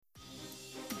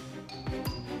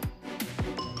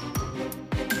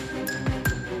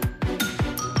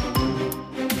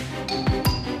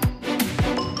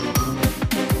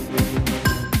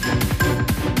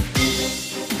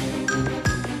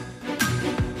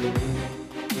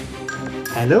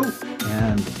Hello,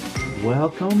 and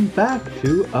welcome back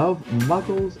to Of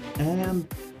Muggles and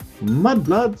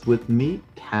Mudbloods with me,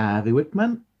 Tavi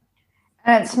Wickman.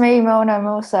 And it's me, Mona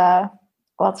Musa.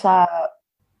 What's up?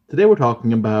 Today we're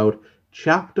talking about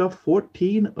Chapter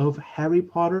 14 of Harry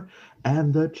Potter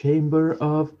and the Chamber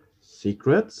of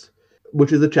Secrets,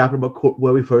 which is a chapter about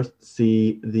where we first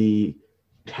see the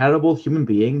terrible human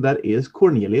being that is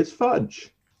Cornelius Fudge.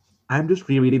 I'm just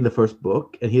rereading the first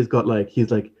book, and he's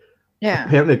Yeah.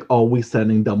 apparently always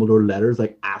sending Dumbledore letters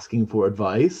like asking for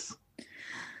advice.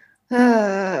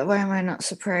 Why am I not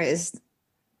surprised?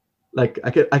 Like I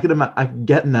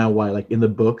get now why like in the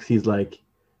books he's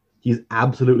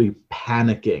absolutely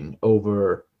panicking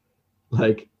over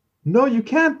like no you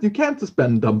can't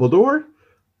suspend Dumbledore.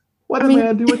 What I am I mean,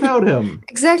 gonna do without him?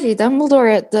 exactly.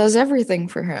 Dumbledore does everything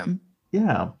for him.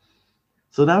 Yeah.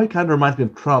 So now he kind of reminds me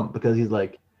of Trump because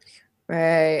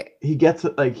Right. he gets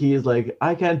it like he is like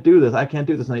I can't do this,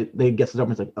 and they get to Trump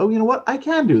and it's like oh you know what I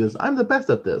can do this, I'm the best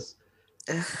at this.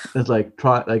 Ugh. And it's like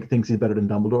try like thinks he's better than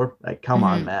Dumbledore. Like come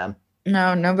on Mhm. man,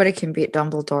 No, nobody can beat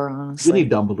Dumbledore, we need honestly.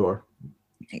 Dumbledore.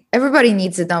 Everybody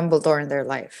needs a Dumbledore in their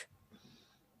life.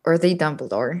 Or the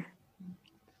Dumbledore.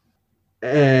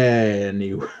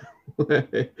 Anyway,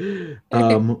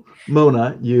 Mona,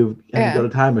 have you got Yeah. a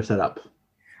timer set up?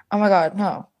 Oh my god,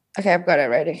 no. Okay, I've got it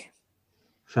ready.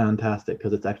 Fantastic,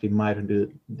 because it's actually my turn to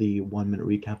do the 1 minute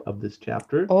recap of this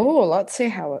chapter, Oh, let's see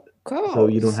how it so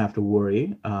you don't goes. have to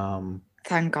worry.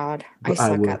 Thank God. I But I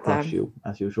suck will at crush them. you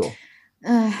as usual.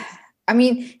 Uh, I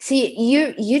mean, see,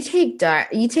 you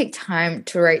take time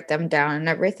to write them down and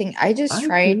everything. I just I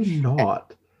try. do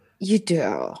not. You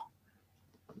do.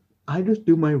 I just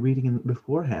do my reading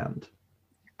beforehand.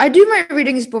 I do my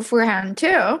readings beforehand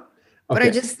too, but Okay,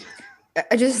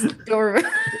 I just don't remember.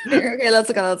 Okay,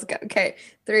 let's go. Let's go. Okay,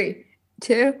 3,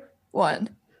 2, 1.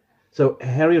 so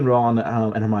Harry and Ron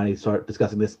and Hermione start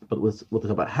discussing this, but with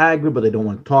about Hagrid, but they don't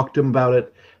want to talk to him about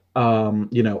it.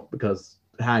 Because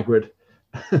Hagrid,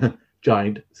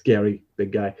 giant, scary,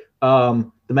 big guy.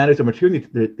 The Mandates are maturing.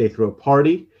 They throw a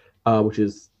party, which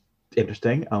is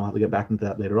interesting. I'll have to get back into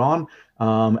that later on.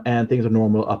 And things are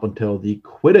normal up until the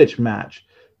Quidditch match.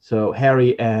 So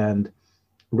Harry and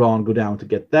Ron go down to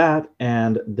get that,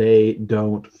 and they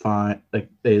don't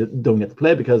get to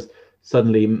play because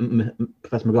suddenly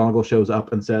Professor McGonagall shows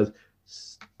up and says,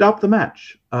 "Stop the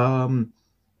match."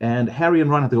 And Harry and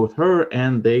Ron have to go with her,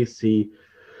 and they see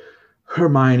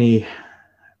Hermione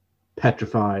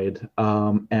petrified,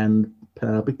 and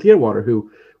Penelope Clearwater, who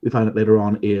we find out later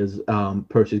on is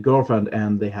Percy's girlfriend,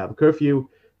 and they have a curfew,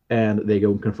 and they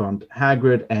go and confront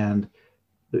Hagrid, and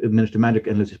the Minister of Magic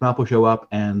and Lucius Malfoy show up,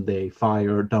 and they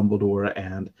fire Dumbledore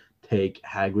and take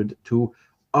Hagrid to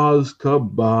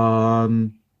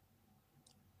Azkaban.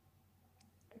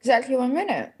 Exactly 1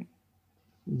 minute.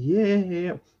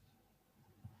 Yeah,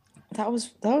 That was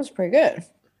pretty good,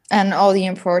 and all the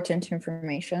important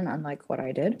information, unlike what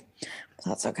I did.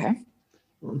 That's okay.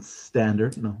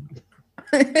 standard. No,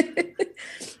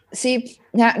 See,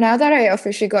 now that I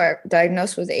officially got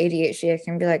diagnosed with ADHD, I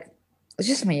can be like, it's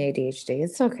just my ADHD.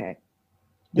 It's okay.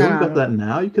 you No, only got no, that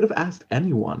now. You could have asked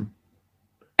anyone.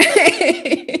 no.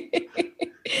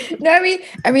 No,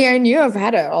 I mean, I knew I've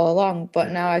had it all along,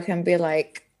 but now I can be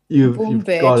like, boom, You've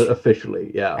got it bitch. officially.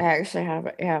 I Yeah, actually have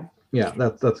it. Yeah. yeah.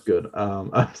 That's good. I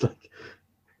was like,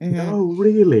 Hmm. no,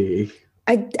 really.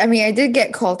 I mean, I did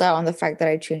get called out on the fact that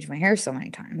I changed my hair so many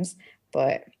times,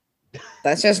 but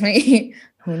that's just me.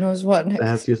 Who knows what That's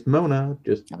next? just Mona,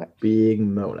 just Okay,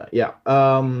 being Mona. Yeah.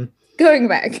 going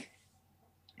back.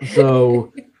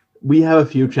 So we have a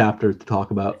few chapters to talk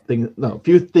about. A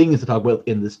few things to talk about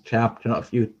in this chapter. Not a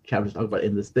few chapters to talk about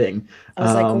in this thing. I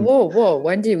was like, Um, whoa,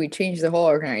 when did we change the whole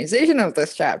organization of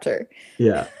this chapter?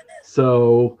 yeah.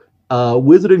 So,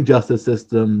 wizarding justice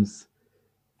systems,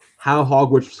 how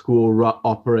Hogwarts School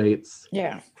operates,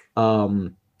 Yeah.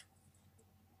 um,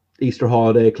 Easter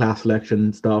holiday, class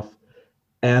selection stuff,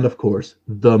 and of course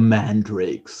the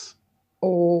Mandrakes,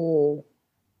 Oh,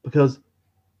 because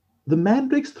the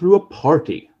Mandrakes threw a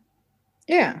party.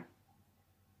 yeah.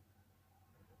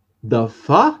 The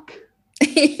fuck?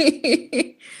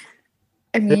 I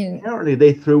mean, Apparently,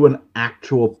 they threw an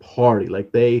actual party.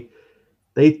 Like they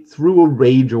threw a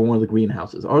rage on one of the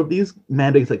greenhouses. Are these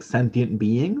Mandrakes like sentient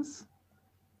beings?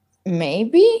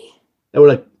 maybe They were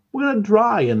like, we're gonna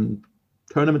dry and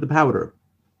turn them into powder.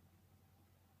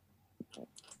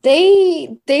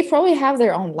 they probably have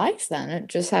their own lives then,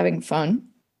 just having fun,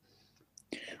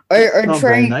 or Not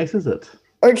very nice, is it?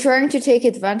 trying to take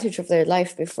advantage of their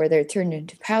life before they're turned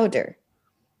into powder.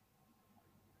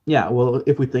 Yeah, well,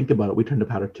 if we think about it, we turn to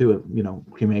powder too,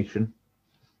 cremation.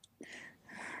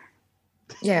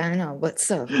 Yeah, I know, but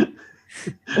still.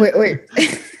 We're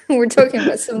we're talking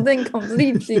about something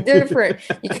completely different.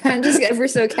 You can't just ever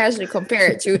so casually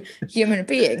compare it to human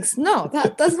beings. No,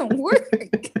 that doesn't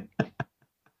work.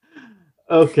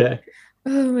 Okay.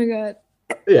 Oh my god.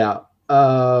 Yeah.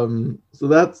 So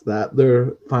that's that.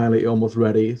 They're finally almost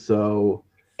ready. So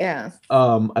Yeah. I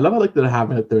love how like they're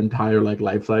having like their entire like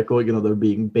life cycle. You know, they're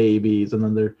being babies and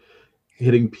then they're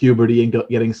hitting puberty and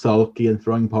getting sulky and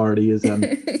throwing parties.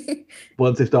 And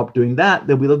once they stop doing that,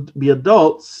 they will be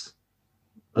adults.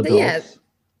 But yeah,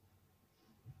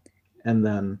 And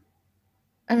then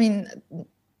I mean,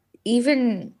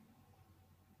 even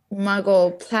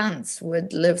Muggle plants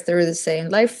would live through the same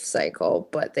life cycle,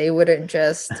 but they wouldn't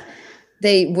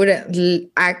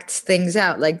act things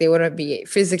out. Like they wouldn't be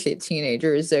physically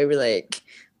teenagers. They'd be like,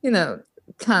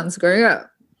 plants growing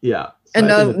up. yeah. So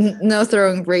And I think no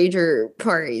throwing rager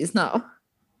parties, no.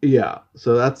 yeah.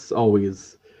 So that's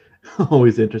always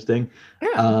always interesting.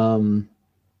 Yeah.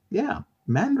 Yeah.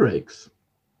 Mandrakes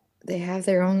They have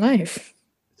their own life.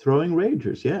 throwing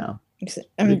ragers. Yeah. I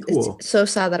Pretty mean, cool. it's so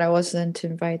sad that I wasn't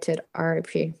invited.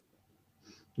 RIP.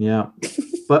 Yeah.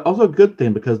 But also a good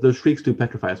thing because those shrieks do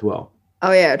petrify as well.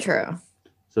 Oh yeah, true.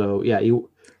 So yeah, you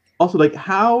also like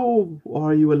how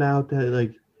are you allowed to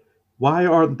like why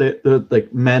aren't the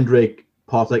like mandrake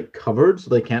pots like covered so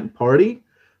they can't party?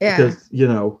 Yeah. Because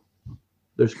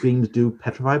their screams do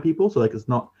petrify people, so like it's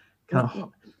kind of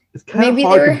Maybe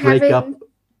hard to break up.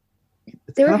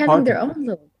 It's they were kind of having hard their to own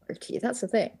little party. That's the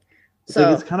thing. it's like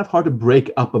So it's kind of hard to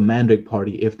break up a mandrake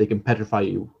party if they can petrify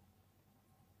you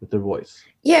with their voice.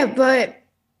 yeah, but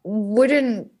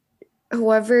wouldn't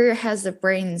whoever has the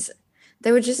brains,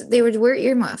 they would wear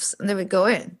earmuffs and they would go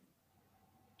in.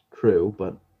 True,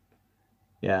 but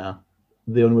yeah,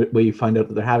 the only way you find out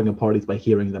that they're having a party is by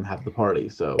hearing them have the party.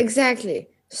 So Exactly.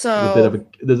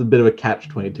 there's a bit of a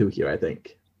catch-22 here, I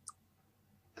think.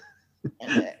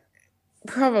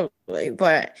 Probably,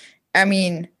 but I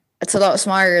mean, it's a lot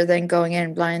smarter than going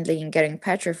in blindly and getting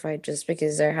petrified just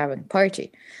because they're having a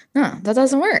party. No, that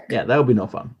doesn't work. Yeah, that would be no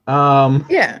fun.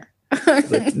 Yeah.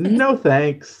 Like, no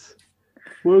thanks.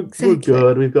 We're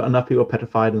good. We've got enough people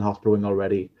petrified in the hospital wing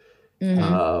already.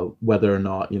 Whether or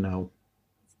not,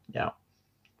 yeah.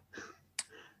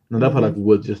 And that's how like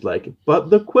Wood's just like, but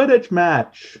the Quidditch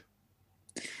match.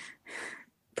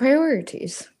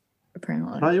 Priorities,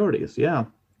 apparently. Priorities, yeah.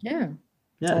 Yeah.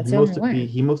 Yeah,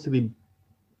 he mostly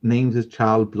names his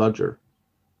child Bludger.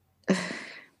 I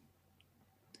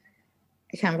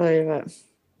can't believe it.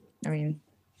 I mean,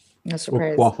 no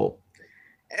surprise. Or Quaffle.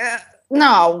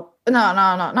 No,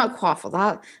 not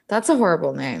Quaffle. That's a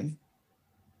horrible name.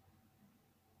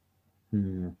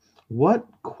 What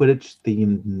Quidditch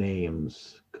themed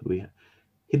names could we have?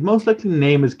 He'd most likely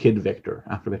name his kid Victor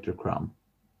after Victor Crumb.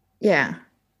 Yeah.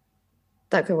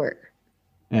 That could work.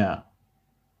 Yeah.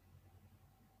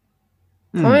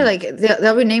 Probably like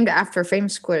they'll be named after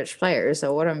famous Quidditch players,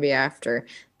 so it wouldn't be after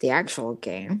the actual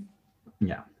game.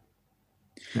 Yeah.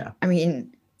 Yeah. I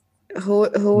mean, who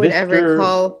would ever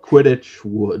call Quidditch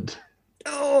Wood?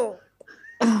 Oh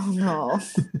no.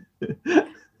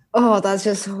 Oh, that's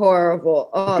just horrible.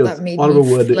 Oh, because that made Oliver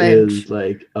me Wood flinch. is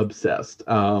like obsessed.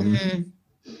 But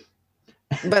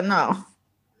no.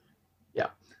 Yeah.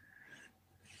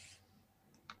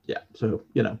 So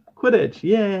Quidditch,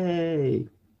 yay!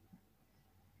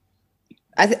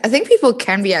 I think people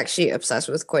can be actually obsessed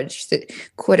with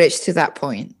Quidditch to that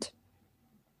point.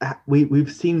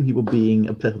 We've seen people being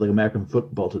obsessed with like American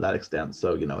football to that extent.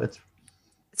 So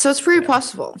it's pretty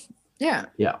possible. Yeah.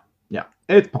 Yeah.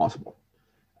 It's possible.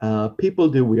 People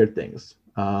do weird things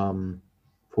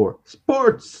for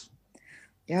sports.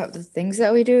 Yeah, the things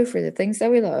that we do for the things that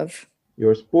we love.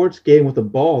 Your sports game with a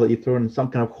ball that you throw in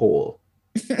some kind of hole,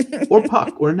 or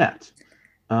puck, or net.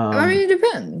 I mean, it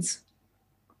depends.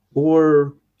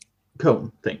 Or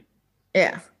cone thing.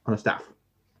 Yeah. On a staff.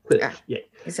 Quidditch. Yeah.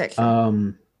 Exactly.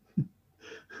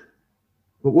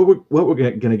 But what we're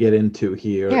gonna get into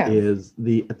here is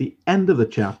at the end of the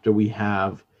chapter we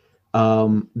have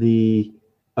the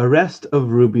arrest of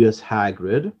Rubius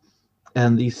Hagrid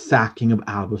and the sacking of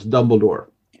Albus Dumbledore.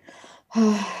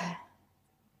 I'm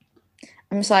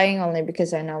sighing only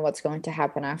because I know what's going to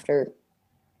happen after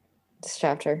this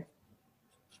chapter.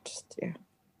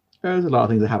 There's a lot of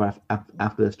things that happen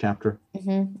after this chapter.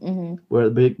 We're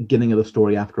at the beginning of the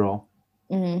story, after all.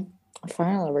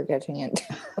 Finally, we're getting it.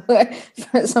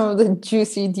 Some of the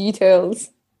juicy details.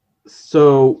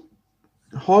 So,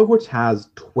 Hogwarts has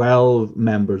 12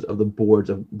 members of the Board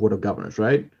of Governors,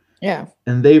 right? Yeah.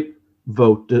 And they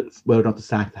vote whether or not to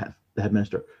sack the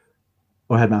headmaster.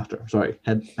 Or headmaster, sorry.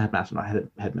 Headmaster, not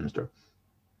headmaster.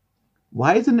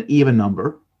 Why is it an even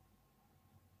number?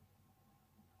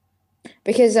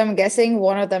 Because I'm guessing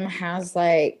one of them has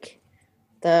like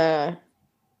the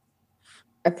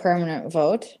a permanent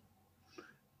vote.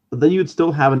 But then you'd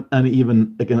still have an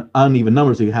uneven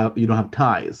number, so you don't have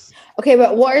ties. Okay,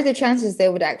 but what are the chances they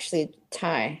would actually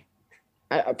tie?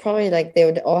 Probably like they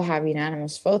would all have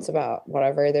unanimous votes about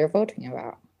whatever they're voting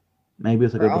about. Maybe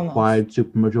it's like Or a almost. required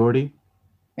supermajority.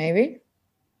 Maybe.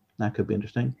 That could be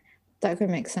interesting. That could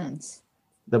make sense.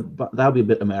 That would be a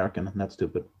bit American, and that's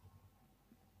stupid.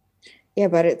 Yeah,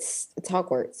 but it's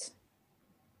Hogwarts.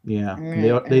 Yeah, I and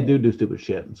mean, they do stupid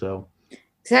shit. So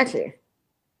exactly.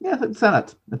 yeah, it's like the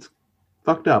Senate. It's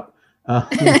fucked up.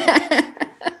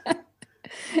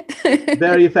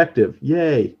 Very effective.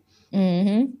 Yay.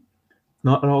 Mm-hmm.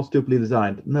 Not at all stupidly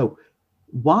designed. No.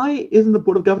 Why isn't the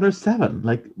Board of Governors seven?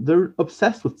 Like they're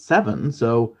obsessed with seven,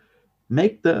 so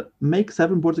make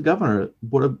seven boards of governor,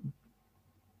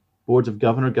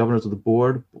 governors of the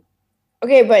board,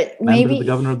 Okay, but members of the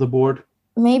governor of the board.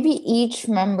 maybe each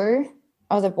member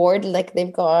of the board, like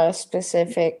they've got a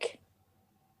specific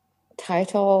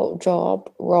title,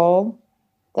 job, role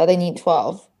that they need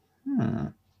 12. Hmm.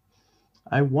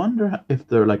 I wonder if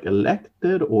they're like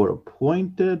elected or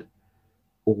appointed,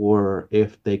 or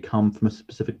if they come from a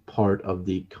specific part of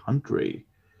the country.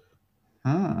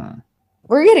 Hmm.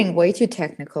 We're getting way too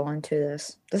technical into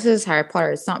this. This is Harry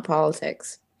Potter. It's not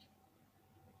politics.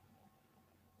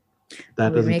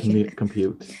 That We're doesn't making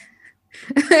compute.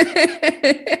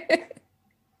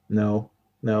 No,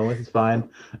 it's fine.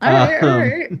 all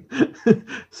right.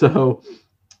 So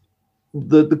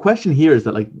the question here is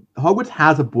that like Hogwarts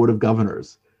has a board of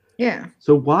governors. Yeah.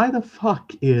 So why the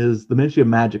fuck is the Ministry of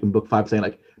Magic in Book 5 saying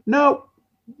like, no,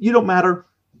 you don't matter.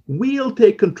 We'll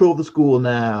take control of the school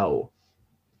now.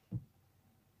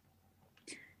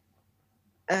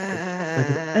 Like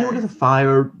if anyone gets to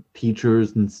fire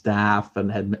teachers and staff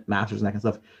and headmasters and that kind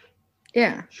of stuff,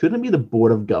 Yeah. shouldn't it be the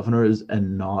board of governors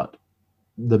and not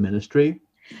the ministry?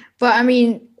 But I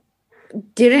mean,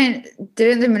 didn't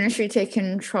the ministry take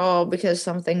control because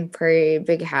something pretty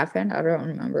big happened? I don't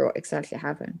remember what exactly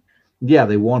happened. Yeah,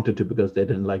 they wanted to because they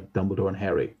didn't like Dumbledore and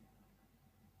Harry.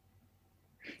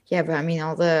 Yeah, but I mean,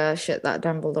 all the shit that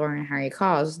Dumbledore and Harry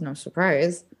caused, no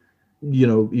surprise.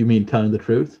 You mean telling the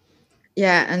truth?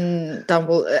 Yeah, and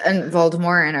Dumbledore and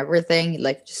Voldemort and everything,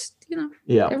 like just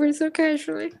Yeah, ever so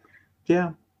casually.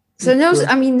 yeah. So no, True.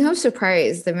 I mean, no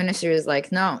surprise. The ministry was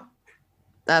like, no,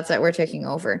 that's it. We're taking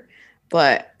over.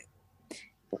 But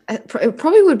it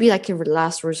probably would be like a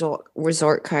last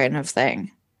resort kind of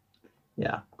thing.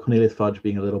 Yeah, Cornelius Fudge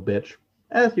being a little bitch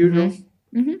as usual.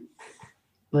 Mm-hmm.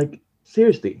 Like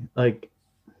seriously, like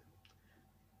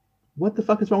what the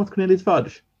fuck is wrong with Cornelius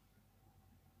Fudge?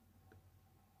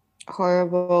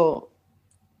 Horrible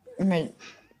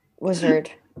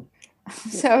wizard.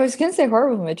 So I was gonna say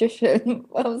horrible magician.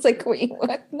 I was like, wait,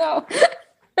 what? No.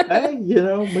 Hey,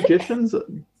 magicians,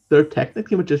 they're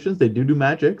technically magicians. They do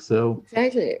magic, so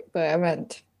Exactly, but I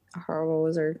meant a horrible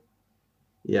wizard.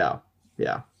 yeah.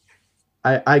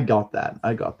 I got that.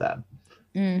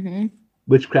 Mm-hmm.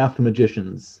 Witchcraft and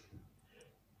magicians.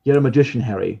 You're a magician,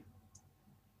 Harry.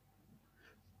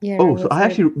 Yeah. Oh, so I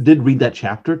actually did read that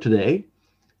chapter today.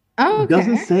 Oh, okay. It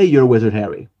doesn't say you're a wizard,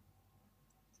 Harry.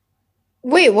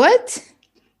 Wait, what?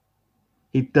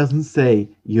 It doesn't say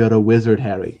you're a wizard,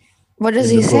 Harry. What does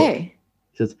he say?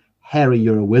 He says, Harry,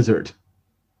 you're a wizard.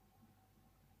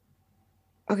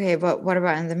 Okay, but what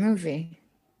about in the movie?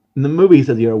 In the movie, he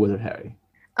says you're a wizard, Harry.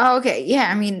 Oh, okay. Yeah,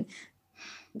 I mean,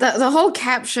 the whole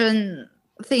caption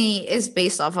thingy is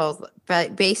based off of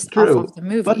the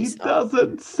movie. But he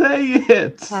doesn't say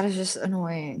it. That is just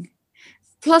annoying.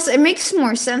 Plus, it makes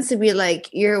more sense to be like,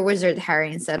 you're a wizard,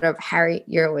 Harry, instead of Harry,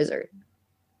 you're a wizard.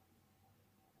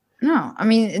 No, I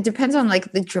mean, it depends on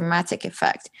like the dramatic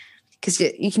effect. Because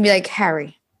you can be like,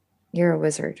 Harry, you're a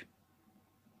wizard.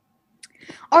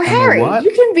 Or Harry,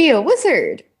 you can be a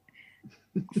wizard.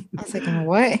 I was like,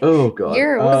 what? Oh, God.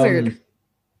 You're a wizard.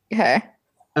 Yeah.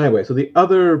 Anyway, so the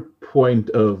other point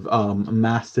of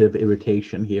massive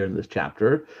irritation here in this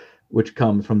chapter, which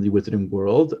comes from the wizarding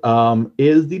world,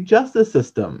 is the justice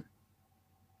system.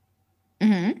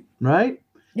 Mm-hmm. Right?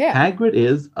 Yeah. Hagrid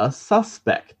is a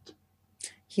suspect.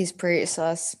 He's pretty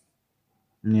sus.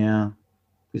 Yeah.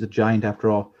 He's a giant after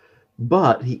all.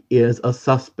 But he is a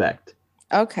suspect.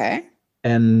 Okay.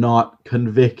 And not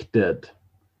convicted.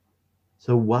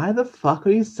 So why the fuck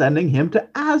are you sending him to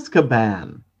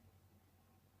Azkaban?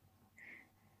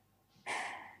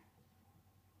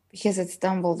 Because it's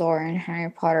Dumbledore and Harry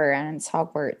Potter and it's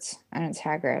Hogwarts and it's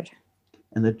Hagrid.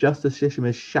 And the justice system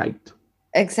is shite.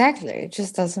 Exactly. It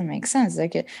just doesn't make sense. I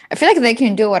feel like they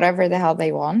can do whatever the hell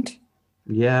they want,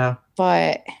 Yeah.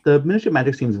 but The Ministry of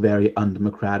Magic seems very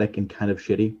undemocratic and kind of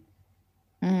shitty.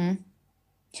 mm.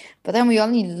 But then we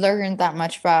only learned that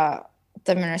much about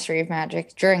the Ministry of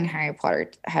Magic during Harry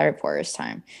Potter's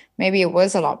time. Maybe it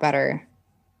was a lot better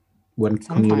When at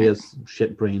some point. Cornelius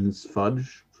Shitbrains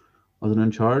Fudge wasn't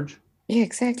in charge. Yeah,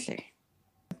 exactly.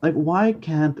 Like, why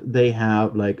can't they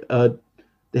have like a?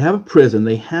 They have a prison.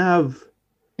 They have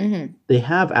Hmm.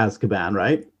 Azkaban,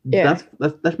 right? Yeah.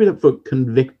 That should be for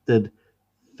convicted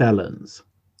felons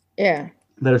Yeah.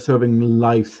 that are serving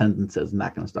life sentences and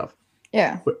that kind of stuff.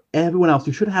 Yeah. For everyone else,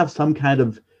 you should have some kind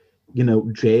of,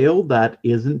 jail that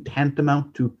isn't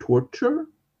tantamount to torture.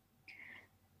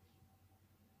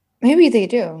 Maybe they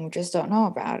do, and we just don't know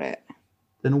about it.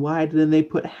 Then why didn't they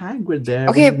put Hagrid there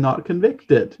when he's Okay, not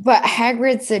convicted? but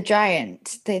Hagrid's a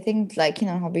giant. They think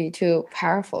he'll be too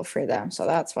powerful for them, so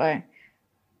that's why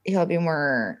he'll be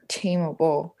more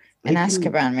tameable in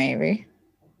Azkaban, maybe.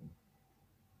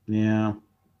 Yeah.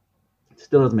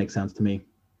 Still doesn't make sense to me.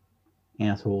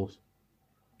 Assholes.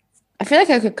 I feel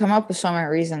like I could come up with so many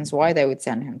reasons why they would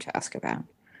send him to Azkaban.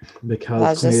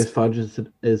 Because Cornelius Fudge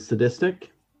is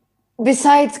sadistic?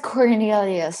 Besides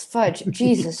Cornelius Fudge,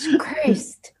 Jesus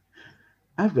Christ.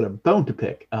 I've got a bone to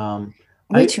pick.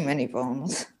 Way too many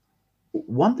bones.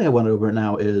 One thing I went over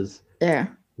now is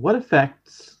what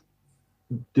effects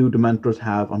do Dementors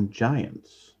have on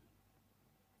giants?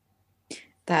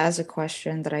 That is a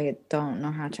question that I don't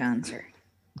know how to answer.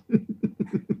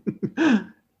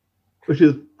 Which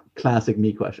is classic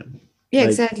me question. Yeah,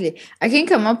 exactly. I can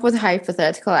come up with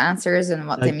hypothetical answers and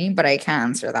what they mean, but I can't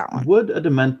answer that one. Would a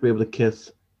Dementor be able to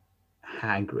kiss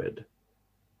Hagrid?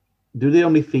 Do they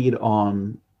only feed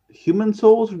on human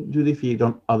souls, or do they feed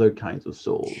on other kinds of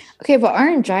souls? Okay, but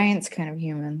aren't giants kind of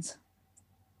humans?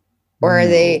 Or are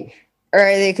they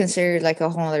considered like a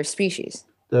whole other species?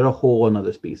 They're a whole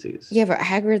another species. Yeah, but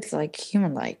Hagrid's like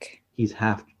human-like. He's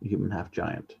half human, half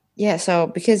giant. Yeah, so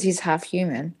because he's half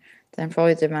human, then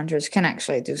probably Dementors can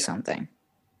actually do something.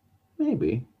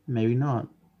 Maybe. Maybe not.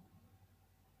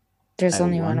 There's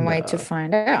only one way to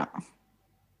find out.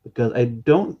 Because I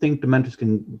don't think Dementors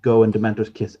can go and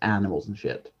Dementors kiss animals and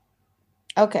shit.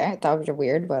 Okay, that would be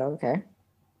weird, but okay.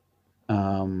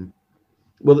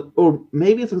 Well, or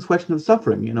maybe it's a question of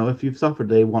suffering. If you've suffered,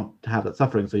 they want to have that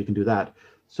suffering, so you can do that.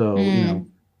 So,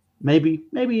 maybe,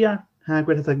 yeah,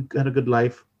 Hagrid has had a good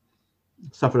life,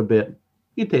 suffered a bit.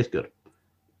 He'd taste good.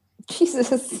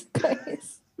 Jesus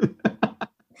Christ.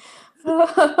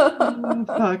 Oh,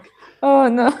 fuck. Oh,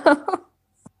 no.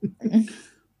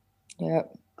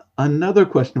 Yep. Another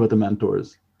question about the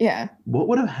Mentors. Yeah. What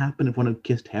would have happened if one had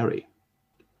kissed Harry?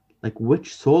 Like,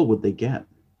 which soul would they get?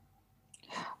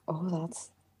 Oh,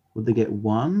 Would they get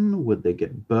one? Would they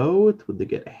get both? Would they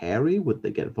get Harry? Would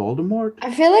they get Voldemort?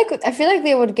 I feel like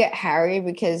they would get Harry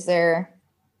because they're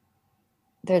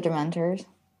Dementors.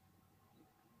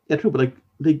 Yeah, true, but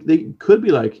they could be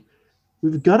like,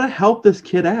 we've got to help this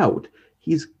kid out.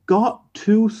 He's got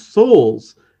 2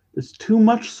 souls. There's too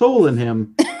much soul in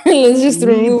him. Let's just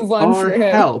remove one for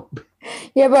him. Help.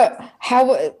 Yeah, but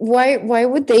why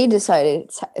would they decide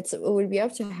it? It would be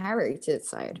up to Harry to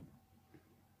decide.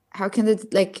 How can it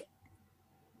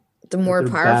the more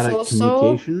powerful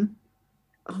soul?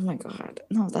 Oh my god.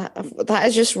 No, that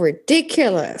is just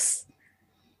ridiculous.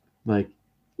 Like,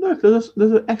 look, there's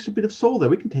an extra bit of soul there.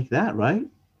 We can take that, right?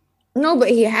 No, but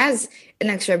he has an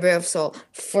extra bit of soul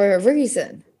for a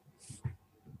reason.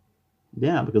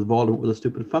 Yeah, because Voldemort was a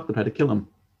stupid fuck that tried to kill him.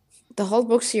 The whole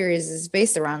book series is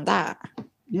based around that.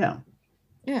 Yeah.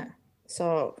 Yeah.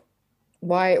 So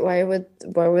why would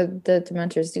the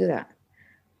Dementors do that?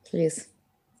 Please.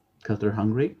 Because they're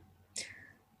hungry.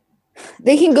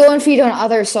 They can go and feed on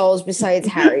other souls besides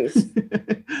Harry's.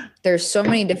 There's so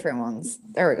many different ones.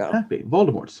 There we go. Happy.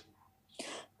 Voldemort's.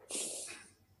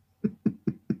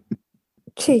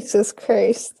 Jesus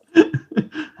Christ.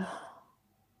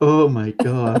 Oh my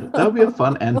god. That would be a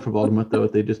fun end for Voldemort, though,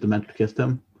 if they just Dementor kissed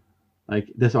him.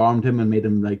 Like, disarmed him and made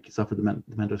him, suffer the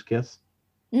Dementor's kiss.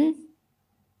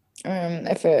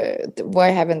 Why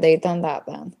haven't they done that,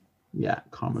 then? Yeah,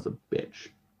 karma's a bitch.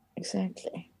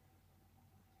 Exactly.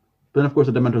 But then, of course,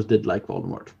 the Dementors did like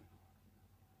Voldemort.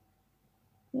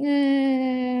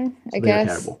 I guess.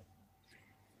 Terrible.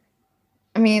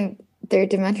 I mean, they're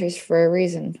Dementors for a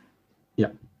reason. Yeah,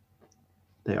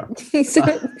 they are.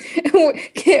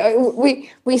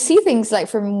 we see things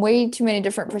from way too many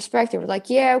different perspectives.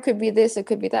 Yeah, it could be this, it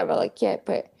could be that, but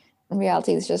but in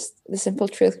reality, it's just the simple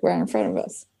truth right in front of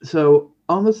us. So,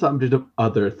 on the subject of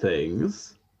other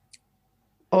things.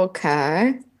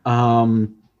 Okay.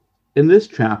 In this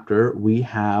chapter, we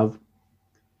have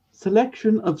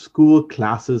selection of school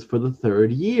classes for the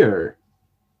third year.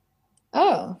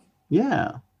 Oh.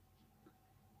 Yeah.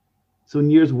 So in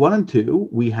years 1 and 2,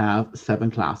 we have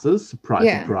 7 classes. Surprise,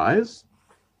 Yeah. surprise.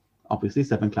 Obviously,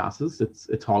 7 classes. It's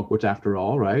Hogwarts after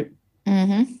all, right?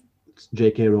 Mm-hmm. It's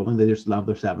J.K. Rowling. They just love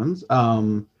their sevens.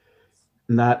 And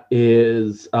that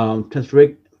is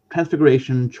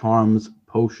Transfiguration, Charms,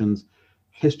 Potions,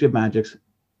 History of Magics,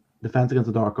 Defense Against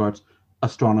the Dark Arts,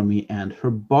 Astronomy, and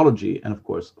Herbology. And of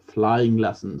course, flying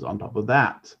lessons on top of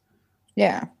that.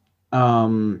 Yeah.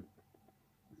 So,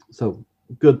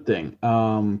 good thing.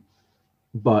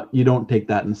 But you don't take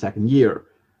that in the second year.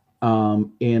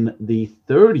 In the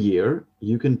third year,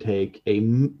 you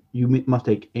must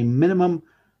take a minimum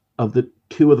of the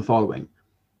 2 of the following: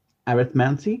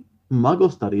 arithmancy,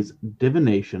 Muggle studies,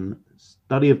 divination,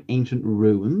 study of ancient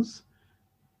runes,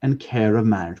 and care of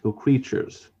magical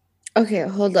creatures. Okay,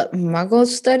 hold up. Muggle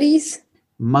studies?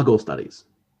 Muggle studies,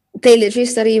 They literally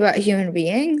study about human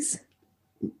beings?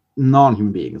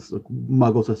 non-human beings, like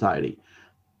Muggle society.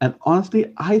 And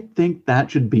honestly, I think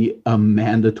that should be a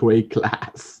mandatory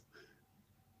class.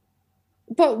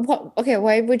 But what? Okay,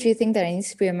 why would you think that it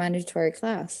needs to be a mandatory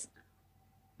class?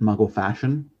 Muggle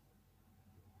fashion.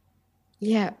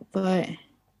 Yeah, but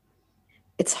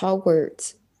it's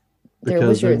Hogwarts. They're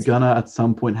Because they're wizards. gonna at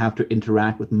some point have to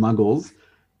interact with Muggles,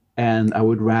 and I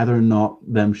would rather not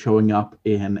them showing up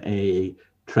in a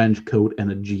trench coat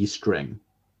and a G-string.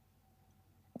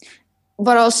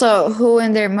 But also, who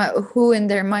in their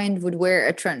mind would wear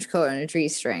a trench coat and a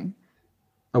G-string?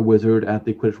 A wizard at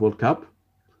the Quidditch World Cup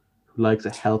who likes a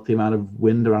healthy amount of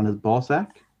wind around his ball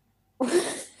sack.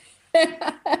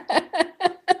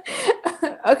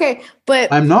 Okay,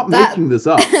 but I'm not making this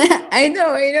up. I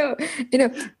know.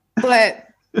 But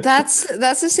that's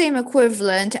the same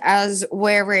equivalent as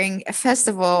wearing a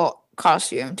festival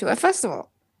costume to a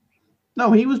festival.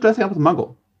 No, he was dressing up as a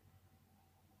Muggle.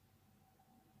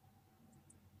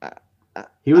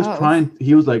 He was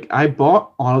he was like, I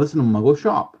bought all of this in a Muggle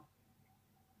shop.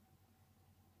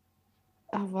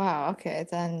 Oh wow, okay.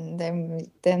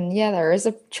 Then yeah, there is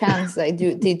a chance they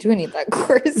do need that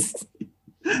course.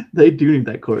 They do need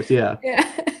that course, yeah. Yeah.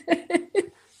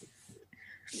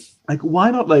 Like, why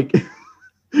not like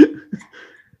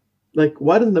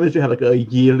why doesn't the ministry have like a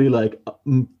yearly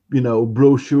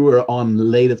brochure on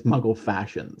latest Muggle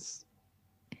fashions?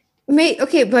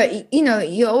 Okay, but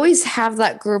you always have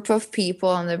that group of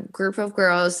people and the group of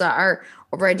girls that are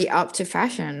already up to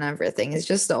fashion and everything. It's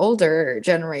just the older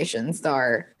generations that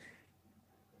are.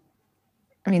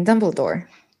 I mean, Dumbledore.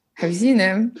 Have you seen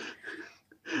him?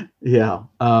 Yeah.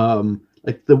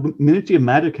 Like the Ministry of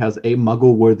Magic has a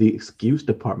Muggle-worthy excuse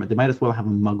department. They might as well have a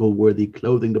Muggle-worthy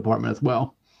clothing department as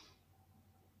well.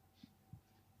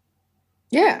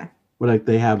 Yeah. Where like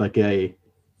they have like a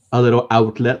little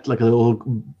outlet, like a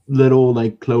little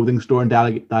like clothing store in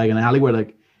Diagon Alley, where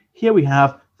like here we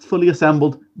have fully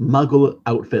assembled Muggle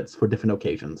outfits for different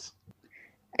occasions.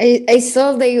 I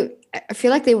feel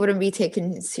like they wouldn't be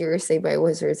taken seriously by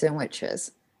wizards and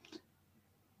witches.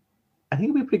 I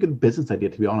think it'd be a pretty good business idea,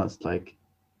 to be honest. Like,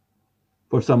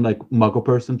 for some like Muggle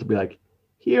person to be like,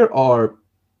 here are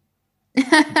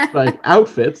like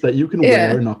outfits that you can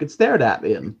wear and not get stared at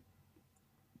in.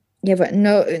 Yeah, but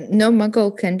no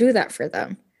Muggle can do that for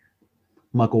them.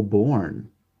 Muggle born.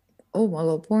 Oh,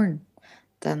 Muggle born.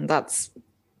 Then that's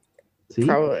See?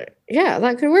 Probably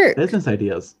that could work. Business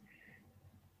ideas.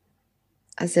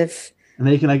 As if. And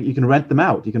then you can rent them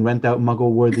out. You can rent out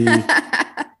Muggle-worthy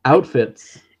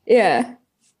outfits. Yeah.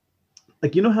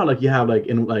 Like, you know how like you have like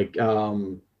in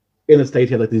the States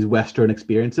you have like these Western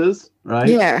experiences, right?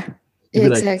 Yeah.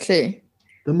 Exactly. Like,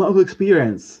 the Muggle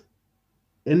experience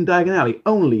in Diagon Alley,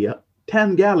 only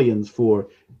 10 galleons for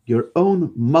your own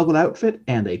Muggle outfit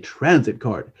and a transit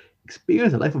card.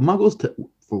 Experience the life of Muggles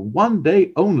for one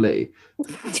day only.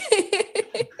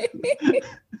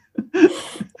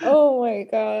 Oh my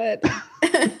god.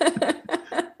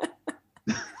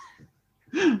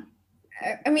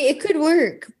 I mean, it could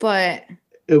work, but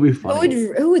it would be funny.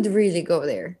 Who would really go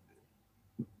there?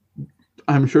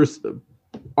 I'm sure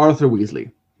Arthur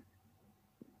Weasley.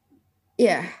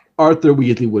 Yeah. Arthur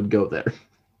Weasley would go there.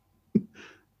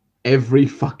 Every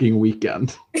fucking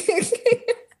weekend.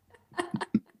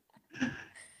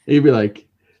 He'd be like,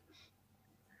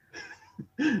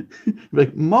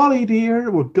 Molly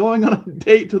dear, we're going on a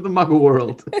date to the Muggle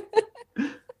world.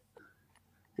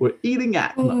 We're eating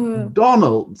at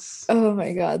McDonald's. Oh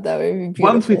my god, that would be beautiful.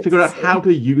 Once we figure out how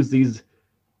to use these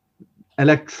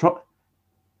electronic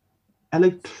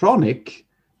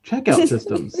checkout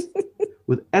systems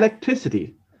with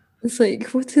electricity. It's like,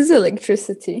 what is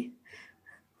electricity?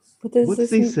 What does What does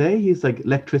this he mean? say? He's like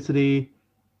electricity,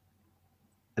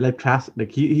 electricity.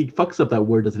 Like he fucks up that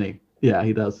word, doesn't he? Yeah,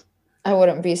 he does. I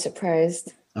wouldn't be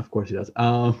surprised. Of course he does.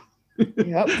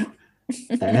 Yep.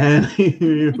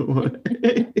 Anyway,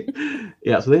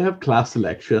 yeah. So they have class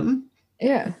selection.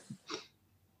 Yeah.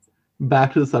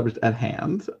 Back to the subject at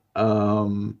hand.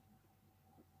 Um,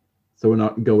 so we're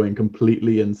not going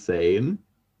completely insane.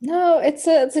 No, it's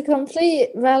a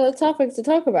complete valid topic to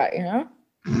talk about, you know?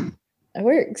 It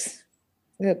works.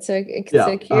 It's Yeah.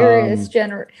 a curious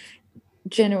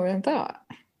genuine thought.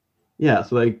 Yeah.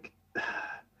 So like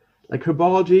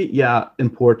herbology, yeah,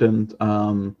 important.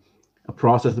 A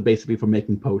process basically for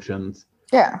making potions.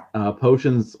 Yeah.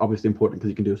 Potions obviously important because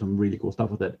you can do some really cool stuff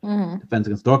with it. Mm-hmm. Defense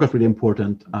against dark arts really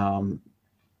important.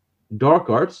 Dark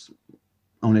arts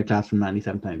only a class from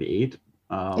 97 to 98.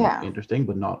 Yeah. Interesting,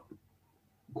 but not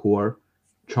core.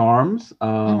 Charms,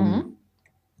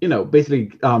 Mm-hmm.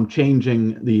 basically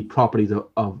changing the properties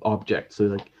of objects. So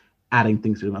like adding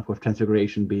things to them. Of course,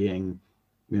 transfiguration being,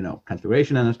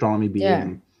 transfiguration, and astronomy Yeah.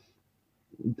 being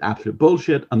absolute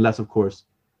bullshit, unless of course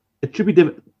it should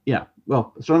be yeah.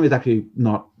 Well, astronomy is actually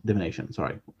not divination.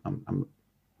 Sorry, I'm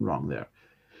wrong there.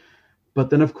 But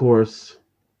then of course,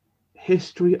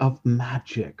 history of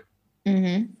magic.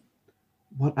 Mm-hmm.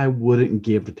 What I wouldn't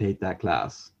give to take that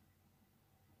class.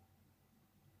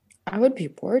 I would be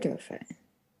bored of it.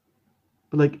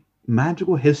 But like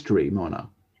magical history, Mona.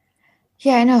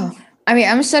 Yeah, I know. I mean,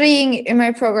 I'm studying in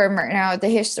my program right now the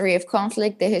history of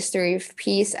conflict, the history of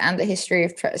peace, and the history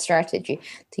of strategy.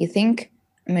 Do you think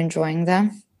I'm enjoying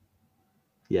them?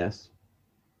 Yes.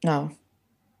 No.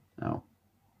 No.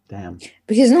 Damn.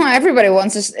 Because not everybody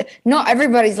wants to. Not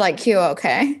everybody's like you,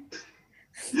 okay?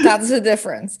 That's the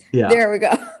difference. Yeah. There we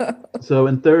go. So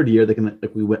in third year, they can,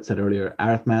 like we said earlier,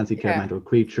 arithmancy, care Yeah. magical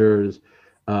creatures,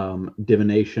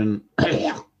 divination,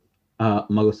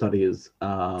 muggle studies,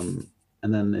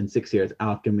 and then in 6 years,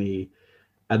 alchemy,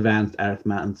 advanced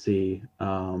arithmancy,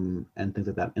 and things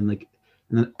like that. And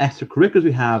then extracurriculars,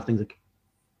 we have things like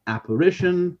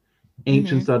apparition,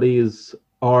 ancient studies,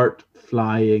 art,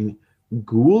 flying,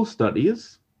 ghoul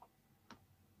studies,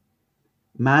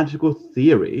 magical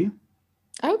theory.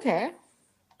 Okay.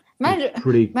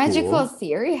 Pretty cool. Magical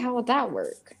theory? How would that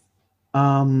work?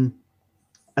 I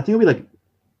think it'll be like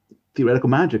theoretical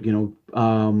magic,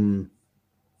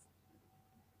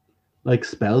 like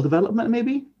spell development,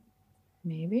 maybe.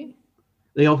 Maybe.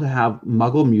 They also have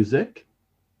Muggle music.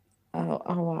 Oh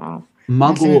wow.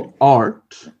 Muggle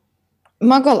art.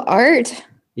 Muggle art.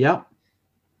 Yep.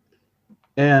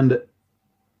 And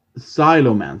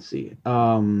Silomancy.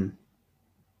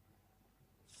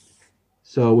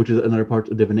 So, which is another part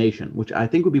of divination, which I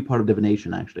think would be part of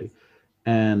divination actually,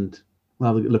 and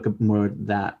we'll have to look at more at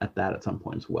that at some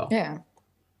point as well. Yeah.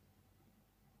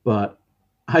 But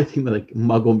I think that like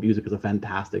Muggle music is a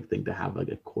fantastic thing to have like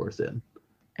a course in.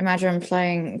 Imagine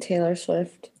playing Taylor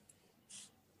Swift.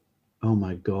 Oh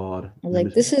my god!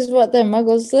 Like this is what the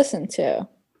Muggles listen to.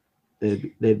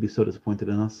 They'd be so disappointed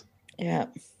in us. Yeah.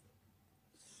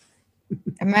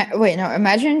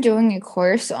 Imagine doing a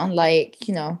course on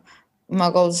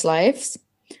Muggles' lives,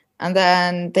 and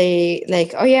then they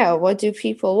like, oh yeah, what do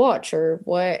people watch, or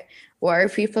what are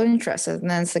people interested in? And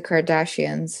then it's the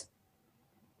Kardashians,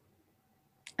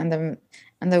 and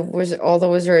all the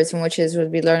wizards and witches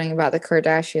would be learning about the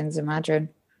Kardashians. Imagine.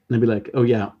 And they'd be like, oh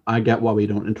yeah, I get why we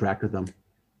don't interact with them.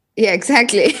 Yeah,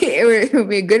 exactly. It would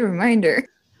be a good reminder.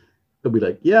 They'll be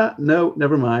like, yeah, no,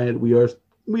 never mind. We are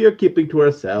keeping to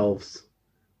ourselves.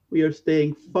 We are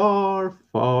staying far,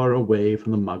 far away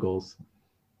from the Muggles.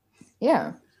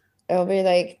 Yeah. It'll be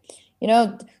like,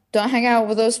 don't hang out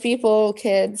with those people,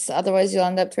 kids. Otherwise, you'll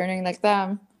end up turning like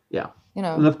them. Yeah.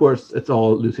 And of course, it's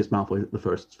all Lucius Malfoy the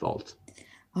First's fault.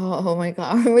 Oh my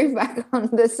God. Are we back on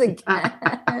this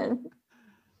again?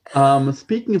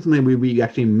 Speaking of something we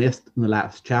actually missed in the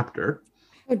last chapter.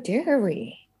 How dare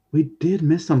we? We did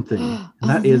miss something. And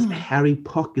that is Harry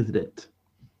pocketed it.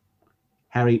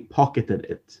 Harry pocketed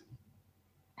it.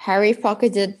 Harry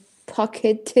pocketed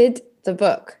the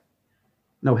book.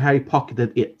 No, Harry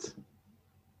pocketed it.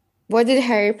 What did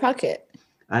Harry pocket?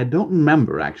 I don't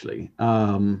remember actually.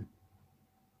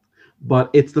 But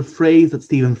it's the phrase that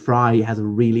Stephen Fry has a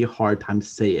really hard time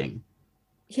saying.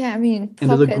 Yeah, I mean,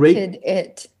 pocketed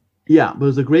it. Yeah, but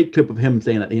there's a great clip of him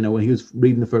saying that, when he was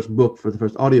reading the first book for the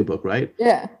first audiobook, right?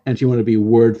 Yeah. And she wanted to be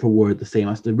word for word the same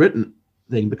as the written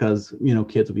thing because,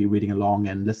 kids will be reading along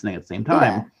and listening at the same time.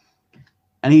 Yeah.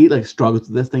 And he struggles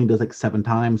with this thing, does 7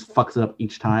 times, fucks it up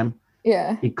each time.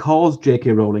 Yeah. He calls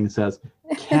J.K. Rowling and says,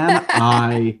 can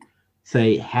I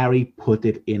say Harry put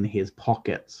it in his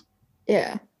pockets?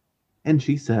 Yeah. And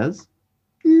she says,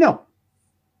 No.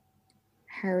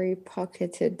 Harry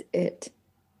pocketed it.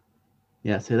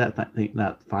 Yeah, say that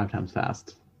 5 times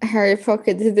fast. Harry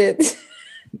pocketed it.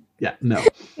 Yeah, no.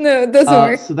 No, it doesn't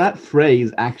work. So that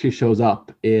phrase actually shows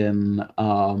up in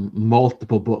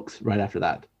multiple books right after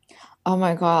that. Oh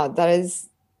my God,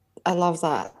 I love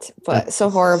that, but That's so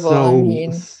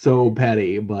horrible. so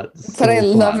petty, but But I so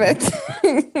love fun.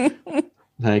 it.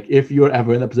 Like if you're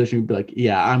ever in that position, you'd be like,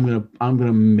 yeah, I'm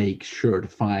gonna make sure to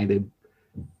find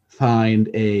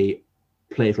a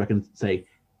place where I can say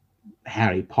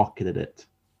Harry pocketed it.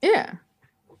 Yeah.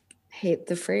 Hate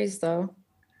the phrase though.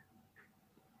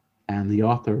 And the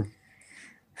author,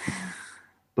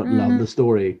 but love the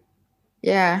story.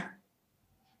 Yeah.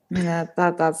 I mean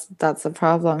that's a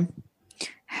problem.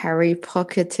 Harry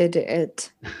pocketed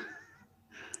it.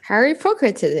 Harry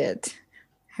pocketed it.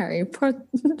 Harry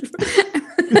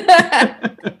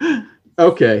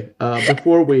Okay.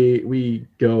 Before we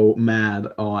go mad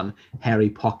on Harry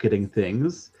pocketing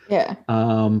things, yeah.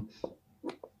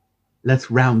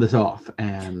 Let's round this off.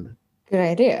 And Good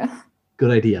idea.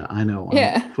 good idea. I know.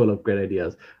 Yeah. I'm full of great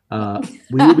ideas.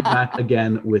 We will be back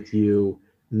again with you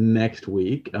next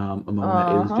week.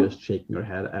 Amona is just shaking her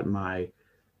head at my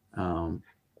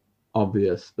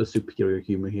obvious superior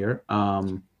humor here.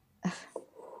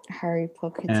 Harry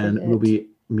pocketed and it. We'll be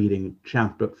meeting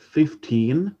chapter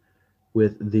 15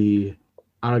 with the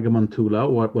Argamantula,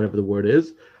 whatever the word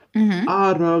is.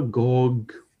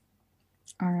 Aragog.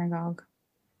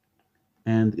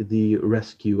 And the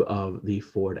rescue of the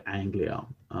Ford Anglia.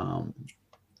 The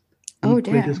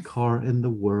greatest car in the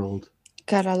world.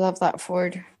 God, I love that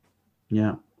Ford.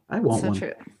 Yeah, I want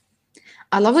one.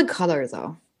 I love the color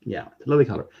though. Yeah, it's a lovely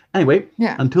color. Anyway,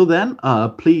 yeah. Until then,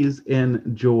 please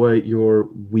enjoy your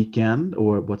weekend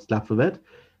or what's left of it.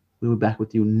 We'll be back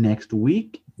with you next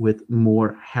week with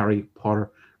more Harry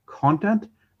Potter content.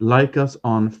 Like us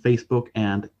on Facebook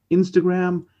and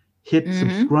Instagram. Hit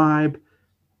subscribe.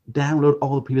 Download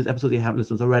all the previous episodes you haven't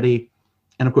listened to already.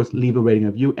 And of course, leave a rating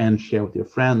review and share with your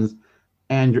friends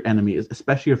and your enemies,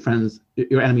 especially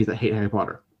your enemies that hate Harry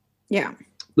Potter. Yeah.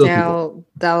 They'll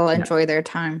enjoy their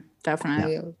time.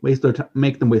 Definitely. Yeah.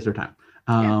 Make them waste their time.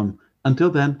 Until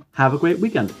then, have a great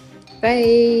weekend.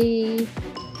 Bye.